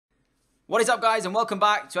What is up, guys, and welcome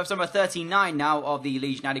back to episode number 39 now of the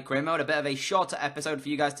Leeds United Career Mode. A bit of a shorter episode for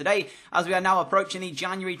you guys today, as we are now approaching the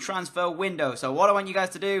January transfer window. So what I want you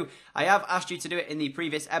guys to do, I have asked you to do it in the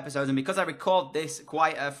previous episodes, and because I record this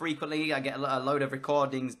quite frequently, I get a load of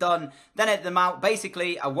recordings done, then edit them out.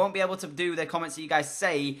 Basically, I won't be able to do the comments that you guys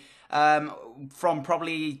say from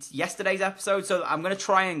probably yesterday's episode, so I'm going to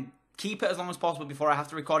try and keep it as long as possible before I have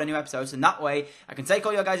to record a new episode, and that way I can take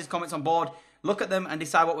all your guys' comments on board, look at them and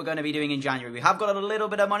decide what we're going to be doing in January. We have got a little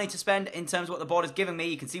bit of money to spend in terms of what the board has given me.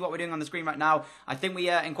 You can see what we're doing on the screen right now. I think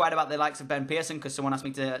we inquired about the likes of Ben Pearson because someone asked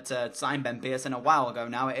me to sign Ben Pearson a while ago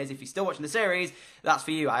now. It is. If you're still watching the series, that's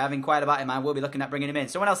for you. I have inquired about him. I will be looking at bringing him in.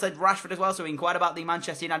 Someone else said Rashford as well, so we inquired about the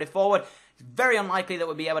Manchester United forward. It's very unlikely that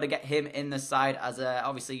we'll be able to get him in the side as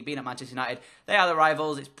obviously being at Manchester United. They are the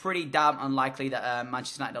rivals. It's pretty damn unlikely that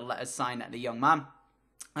Manchester United will let us sign the young man.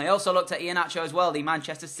 I also looked at Iheanacho as well, the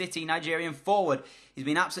Manchester City Nigerian forward. He's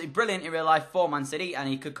been absolutely brilliant in real life for Man City, and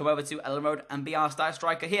he could come over to Ellen Road and be our star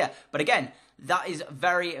striker here. But again, that is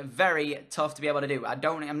very, very tough to be able to do.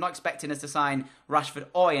 I'm not expecting us to sign Rashford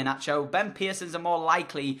or Iheanacho. Ben Pearson's a more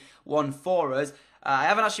likely one for us. I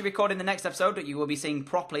haven't actually recorded the next episode that you will be seeing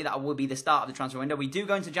properly. That will be the start of the transfer window. We do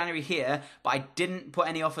go into January here, but I didn't put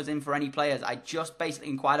any offers in for any players. I just basically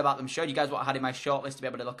inquired about them, showed you guys what I had in my shortlist to be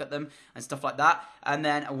able to look at them and stuff like that. And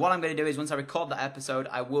then what I'm going to do is once I record that episode,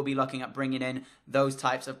 I will be looking at bringing in those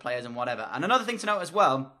types of players and whatever. And another thing to note as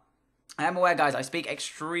well, I am aware, guys, I speak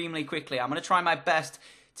extremely quickly. I'm going to try my best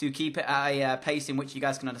to keep it at a pace in which you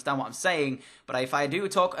guys can understand what I'm saying. But if I do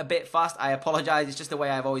talk a bit fast, I apologise. It's just the way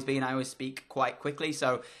I've always been. I always speak quite quickly.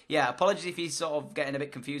 So, yeah, apologies if you're sort of getting a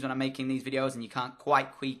bit confused when I'm making these videos and you can't quite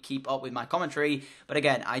keep up with my commentary. But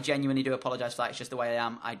again, I genuinely do apologise for that. It's just the way I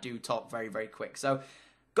am. I do talk very, very quick. So,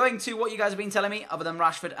 going to what you guys have been telling me, other than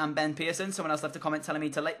Rashford and Ben Pearson, someone else left a comment telling me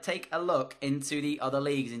to take a look into the other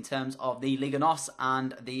leagues in terms of the Liga NOS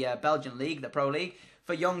and the Belgian League, the Pro League,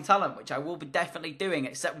 for young talent, which I will be definitely doing,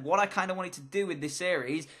 except what I kind of wanted to do with this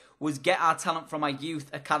series was get our talent from my youth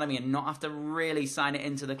academy and not have to really sign it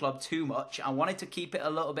into the club too much. I wanted to keep it a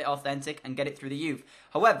little bit authentic and get it through the youth.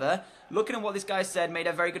 However, looking at what this guy said made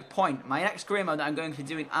a very good point. My next career mode that I'm going to be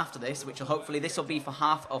doing after this, which will hopefully this will be for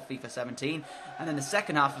half of FIFA 17, and then the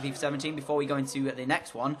second half of FIFA 17 before we go into the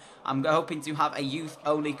next one, I'm hoping to have a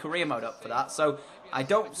youth-only career mode up for that. So I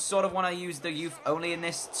don't sort of want to use the youth only in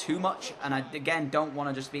this too much, and I, again, don't want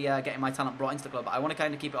to just be getting my talent brought into the club. I want to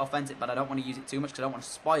kind of keep it authentic, but I don't want to use it too much because I don't want to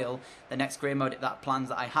spoil the next career mode plans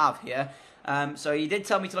that I have here. So he did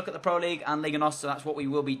tell me to look at the Pro League and Liga NOS, so that's what we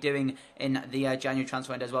will be doing in the January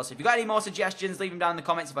transfer window as well. So if you've got any more suggestions, leave them down in the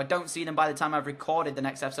comments. If I don't see them by the time I've recorded the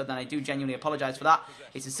next episode, then I do genuinely apologise for that.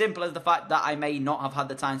 It's as simple as the fact that I may not have had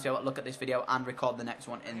the time to be able to look at this video and record the next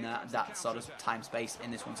one in that sort of time space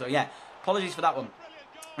in this one. So yeah, apologies for that one.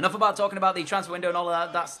 Enough about talking about the transfer window and all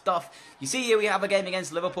of that stuff. You see here we have a game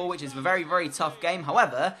against Liverpool, which is a very, very tough game.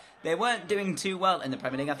 However, they weren't doing too well in the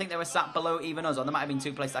Premier League. I think they were sat below even us, or there might have been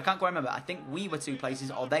two places. I can't quite remember. I think we were two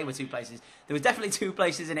places, or they were two places. There was definitely two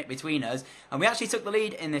places in it between us. And we actually took the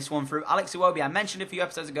lead in this one through Alex Iwobi. I mentioned a few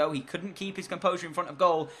episodes ago, he couldn't keep his composure in front of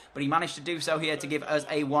goal, but he managed to do so here to give us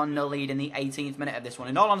a 1-0 lead in the 18th minute of this one.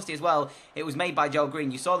 In all honesty as well, it was made by Joel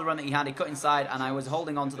Green. You saw the run that he had. He cut inside, and I was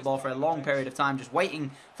holding on to the ball for a long period of time, just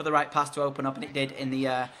waiting for the right pass to open up, and it did in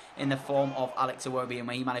the form of Alex Iwobi, and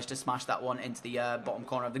where he managed to smash that one into the bottom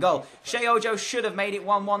corner of the goal. Shea Ojo should have made it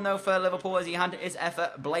 1-1 though for Liverpool as he had his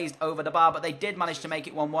effort blazed over the bar, but they did manage to make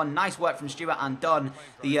it 1-1. Nice work from Stewart and Dunn,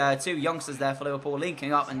 the two youngsters there for Liverpool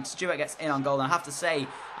linking up, and Stewart gets in on goal. And I have to say,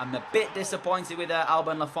 I'm a bit disappointed with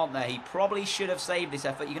Alban Lafont there. He probably should have saved this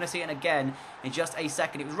effort. You're going to see it again in just a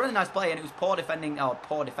second. It was a really nice play, and it was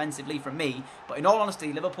poor defensively from me, but in all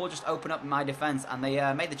honesty, Liverpool just opened up my defence, and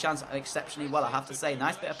they made the chance exceptionally well, I have to say.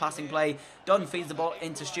 Nice bit of passing play. Dunn feeds the ball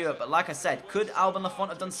into Stewart, but like I said, could Alban Lafont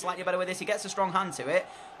have done slightly better with this? He gets a strong hand to it,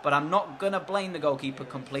 but I'm not going to blame the goalkeeper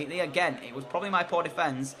completely. Again, it was probably my poor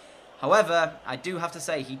defence. However, I do have to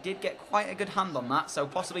say, he did get quite a good hand on that, so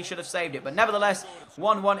possibly should have saved it. But nevertheless,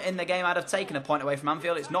 1-1 in the game. I'd have taken a point away from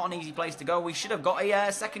Anfield. It's not an easy place to go. We should have got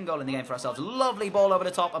a second goal in the game for ourselves. Lovely ball over the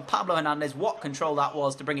top, and Pablo Hernandez, what control that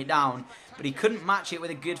was to bring it down. But he couldn't match it with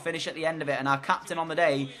a good finish at the end of it. And our captain on the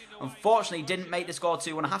day, unfortunately, didn't make the score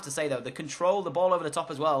 2-1. I have to say, though, the control, the ball over the top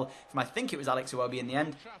as well, from I think it was Alex Iwobi in the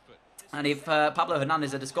end. And if Pablo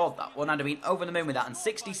Hernandez had scored that one, I'd have been over the moon with that. And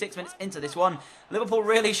 66 minutes into this one, Liverpool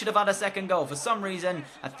really should have had a second goal. For some reason,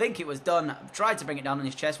 I think it was Dunn tried to bring it down on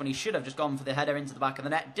his chest when he should have just gone for the header into the back of the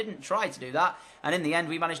net. Didn't try to do that. And in the end,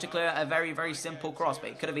 we managed to clear a very, very simple cross. But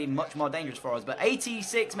it could have been much more dangerous for us. But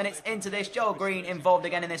 86 minutes into this, Joel Green involved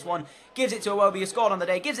again in this one. Gives it to Iwobi, who scored on the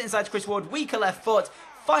day. Gives it inside to Chris Wood. Weaker left foot.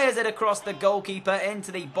 fires it across the goalkeeper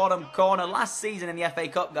into the bottom corner. Last season in the FA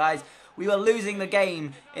Cup, guys, we were losing the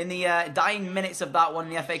game in the dying minutes of that one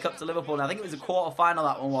in the FA Cup to Liverpool. And I think it was a quarter-final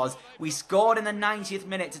that one was. We scored in the 90th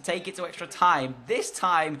minute to take it to extra time. This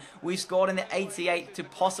time, we scored in the 88th to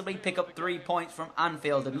possibly pick up 3 points from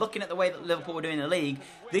Anfield. And looking at the way that Liverpool were doing in the league,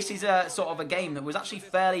 this is a sort of a game that was actually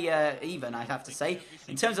fairly even, I have to say.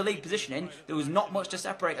 In terms of league positioning, there was not much to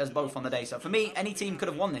separate us both on the day. So for me, any team could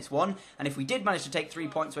have won this one. And if we did manage to take 3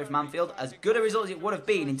 points away from Anfield, as good a result as it would have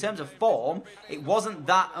been, in terms of form, it wasn't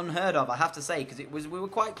that unheard of, I have to say, because we were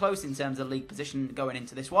quite close in terms of league position going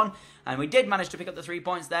into this one. And we did manage to pick up the 3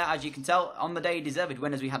 points there. As you can tell, on the day, deserved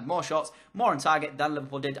winners. We had more shots, more on target than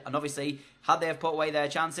Liverpool did. And obviously, had they have put away their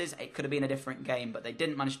chances, it could have been a different game. But they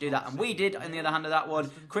didn't manage to do that. And we did, on the other hand of that one.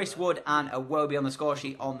 Chris Wood and Iwobi on the score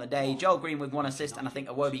sheet on the day. Joel Green with 1 assist, and I think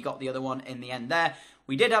Iwobi got the other one in the end there.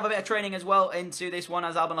 We did have a bit of training as well into this one,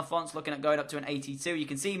 as Alban Lafont's looking at going up to an 82. You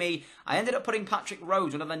can see me. I ended up putting Patrick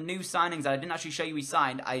Rhodes, one of the new signings that I didn't actually show you he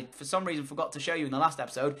signed. I, for some reason, forgot to show you in the last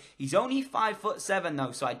episode. He's only 5'7"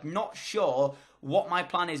 though, so I'm not sure what my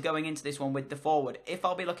plan is going into this one with the forward. If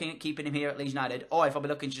I'll be looking at keeping him here at Leeds United, or if I'll be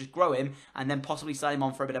looking to just grow him and then possibly sell him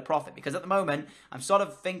on for a bit of profit. Because at the moment, I'm sort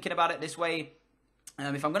of thinking about it this way.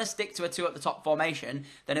 If I'm going to stick to a 2 at the top formation,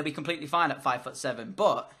 then he'll be completely fine at 5'7".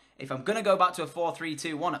 But if I'm going to go back to a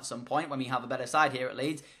 4-3-2-1 at some point, when we have a better side here at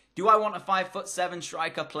Leeds, do I want a 5'7"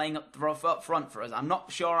 striker playing up front for us? I'm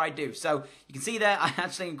not sure I do. So you can see there, I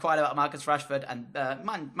actually inquired about Marcus Rashford, and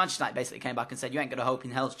Manchester United basically came back and said, you ain't got a hope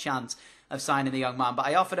in hell's chance of signing the young man. But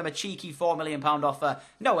I offered him a cheeky £4 million offer.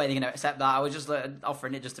 No way they're going to accept that. I was just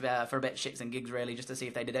offering it just to for a bit of shits and gigs, really, just to see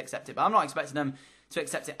if they did accept it. But I'm not expecting them to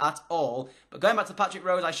accept it at all. But going back to Patrick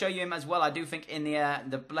Rose, I show you him as well. I do think in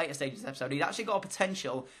the later stages of this episode, he's actually got a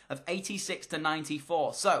potential of 86 to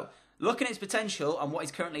 94. So, looking at his potential and what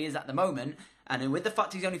he currently is at the moment, and with the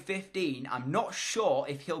fact he's only 15, I'm not sure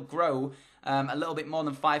if he'll grow a little bit more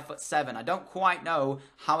than 5'7". I don't quite know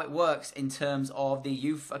how it works in terms of the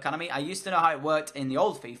youth academy. I used to know how it worked in the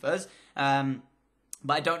old FIFAs,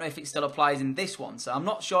 but I don't know if it still applies in this one. So I'm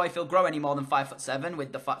not sure if he'll grow any more than 5'7"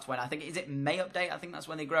 with the fact when, I think, is it May update? I think that's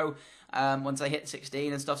when they grow, once they hit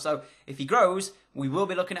 16 and stuff. So if he grows, we will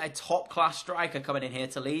be looking at a top-class striker coming in here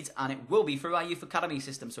to Leeds, and it will be through our youth academy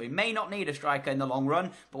system. So we may not need a striker in the long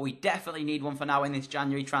run, but we definitely need one for now in this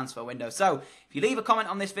January transfer window. So if you leave a comment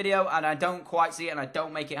on this video and I don't quite see it and I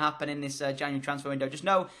don't make it happen in this January transfer window, just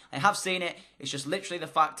know I have seen it. It's just literally the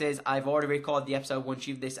fact is I've already recorded the episode once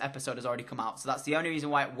this episode has already come out. So that's the only reason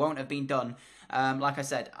why it won't have been done. Like I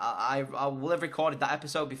said, I will have recorded that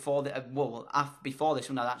episode before before this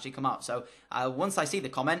one has actually come out. So once I see the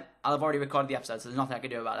comment, I'll have already recorded the episode. So there's nothing I can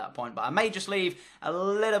do about that point. But I may just leave a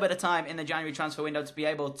little bit of time in the January transfer window to be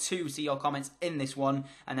able to see your comments in this one,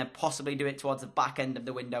 and then possibly do it towards the back end of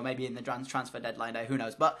the window, maybe in the transfer deadline day. Who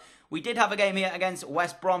knows? But we did have a game here against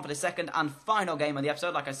West Brom for the second and final game of the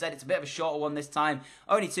episode. Like I said, it's a bit of a shorter one this time.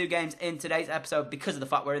 Only 2 games in today's episode because of the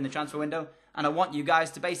fact we're in the transfer window. And I want you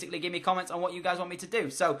guys to basically give me comments on what you guys want me to do.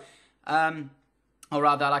 So, or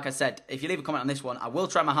rather, like I said, if you leave a comment on this one, I will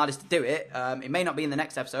try my hardest to do it. It may not be in the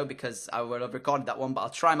next episode because I will have recorded that one, but I'll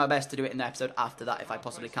try my best to do it in the episode after that if I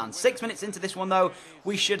possibly can. 6 minutes into this one, though,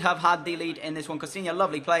 we should have had the lead in this one. Coutinho,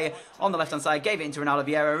 lovely play on the left-hand side, gave it into Ronaldo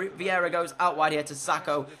Vieira. Vieira goes out wide here to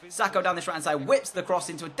Sacco. Sacco down this right-hand side, whips the cross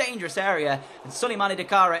into a dangerous area, and Suleimani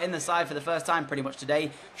Dakara in the side for the first time pretty much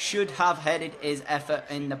today should have headed his effort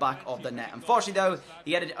in the back of the net. Unfortunately, though,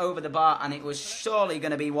 he headed over the bar, and it was surely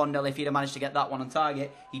going to be 1-0 if he'd have managed to get that one on target.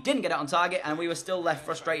 He didn't get it on target, and we were still left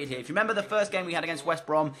frustrated here. If you remember the first game we had against West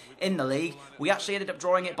Brom in the league, we actually ended up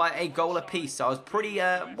drawing it by a goal apiece. So I was pretty,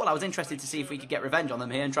 I was interested to see if we could get revenge on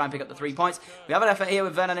them here and try and pick up the 3 points. We have an effort here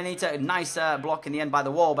with Vernon Anita. A nice block in the end by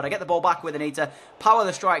the wall, but I get the ball back with Anita. Power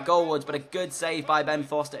the strike goalwards, but a good save by Ben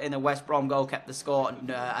Foster in the West Brom goal kept the score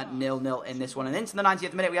at 0-0 in this one. And into the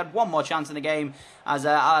 90th minute, we had one more chance in the game as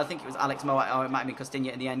I think it was Alex Moa, or it might have been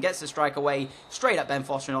Coutinho in the end, gets the strike away straight at Ben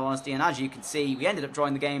Foster in all honesty. And as you can see, we ended up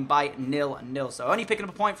drawing the game by 0-0. So only picking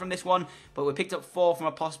up a point from this one, but we picked up 4 from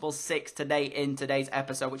a possible 6 today in today's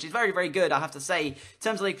episode, which is very, very good, I have to say. In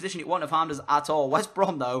terms of league position, it wouldn't have harmed us at all. West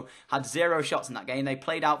Brom, though, had 0 shots in that game. They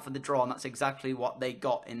played out for the draw, and that's exactly what they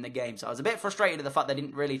got in the game. So I was a bit frustrated at the fact they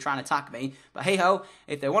didn't really try and attack me. But hey-ho,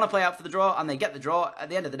 if they want to play out for the draw and they get the draw, at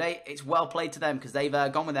the end of the day, it's well played to them because they've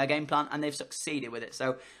gone with their game plan and they've succeeded with it.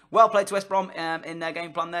 So well played to West Brom in their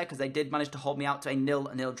game plan there, because they did manage to hold me out to a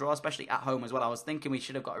 0-0 draw, especially at home as well. I was thinking we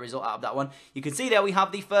should have got a result out of that one. You can see there we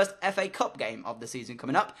have the first FA Cup game of the season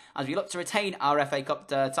coming up, as we look to retain our FA Cup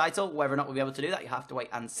title. Whether or not we'll be able to do that, you have to wait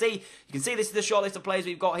and see. You can see this is the short list of players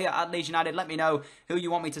we've got here at Leeds United. Let me know who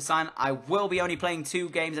you want me to sign. I will be only playing 2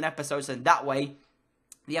 games an episode, so that way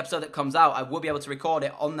the episode that comes out, I will be able to record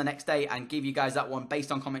it on the next day and give you guys that one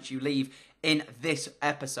based on comments you leave in this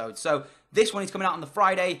episode. So this one is coming out on the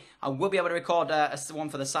Friday. I will be able to record one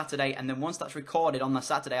for the Saturday, and then once that's recorded on the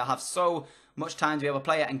Saturday, I'll have so much time to be able to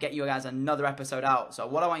play it and get you guys another episode out. So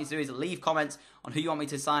what I want you to do is leave comments on who you want me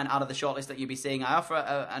to sign out of the shortlist that you'll be seeing. I offer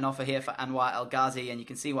an offer here for Anwar El Ghazi, and you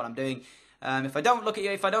can see what I'm doing. If I don't look at you,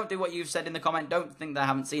 if I don't do what you've said in the comment, don't think that I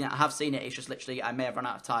haven't seen it. I have seen it. It's just literally I may have run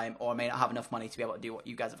out of time, or I may not have enough money to be able to do what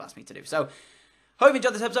you guys have asked me to do. So, hope you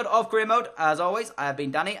enjoyed this episode of Career Mode. As always, I have been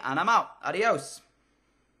Danny, and I'm out. Adios.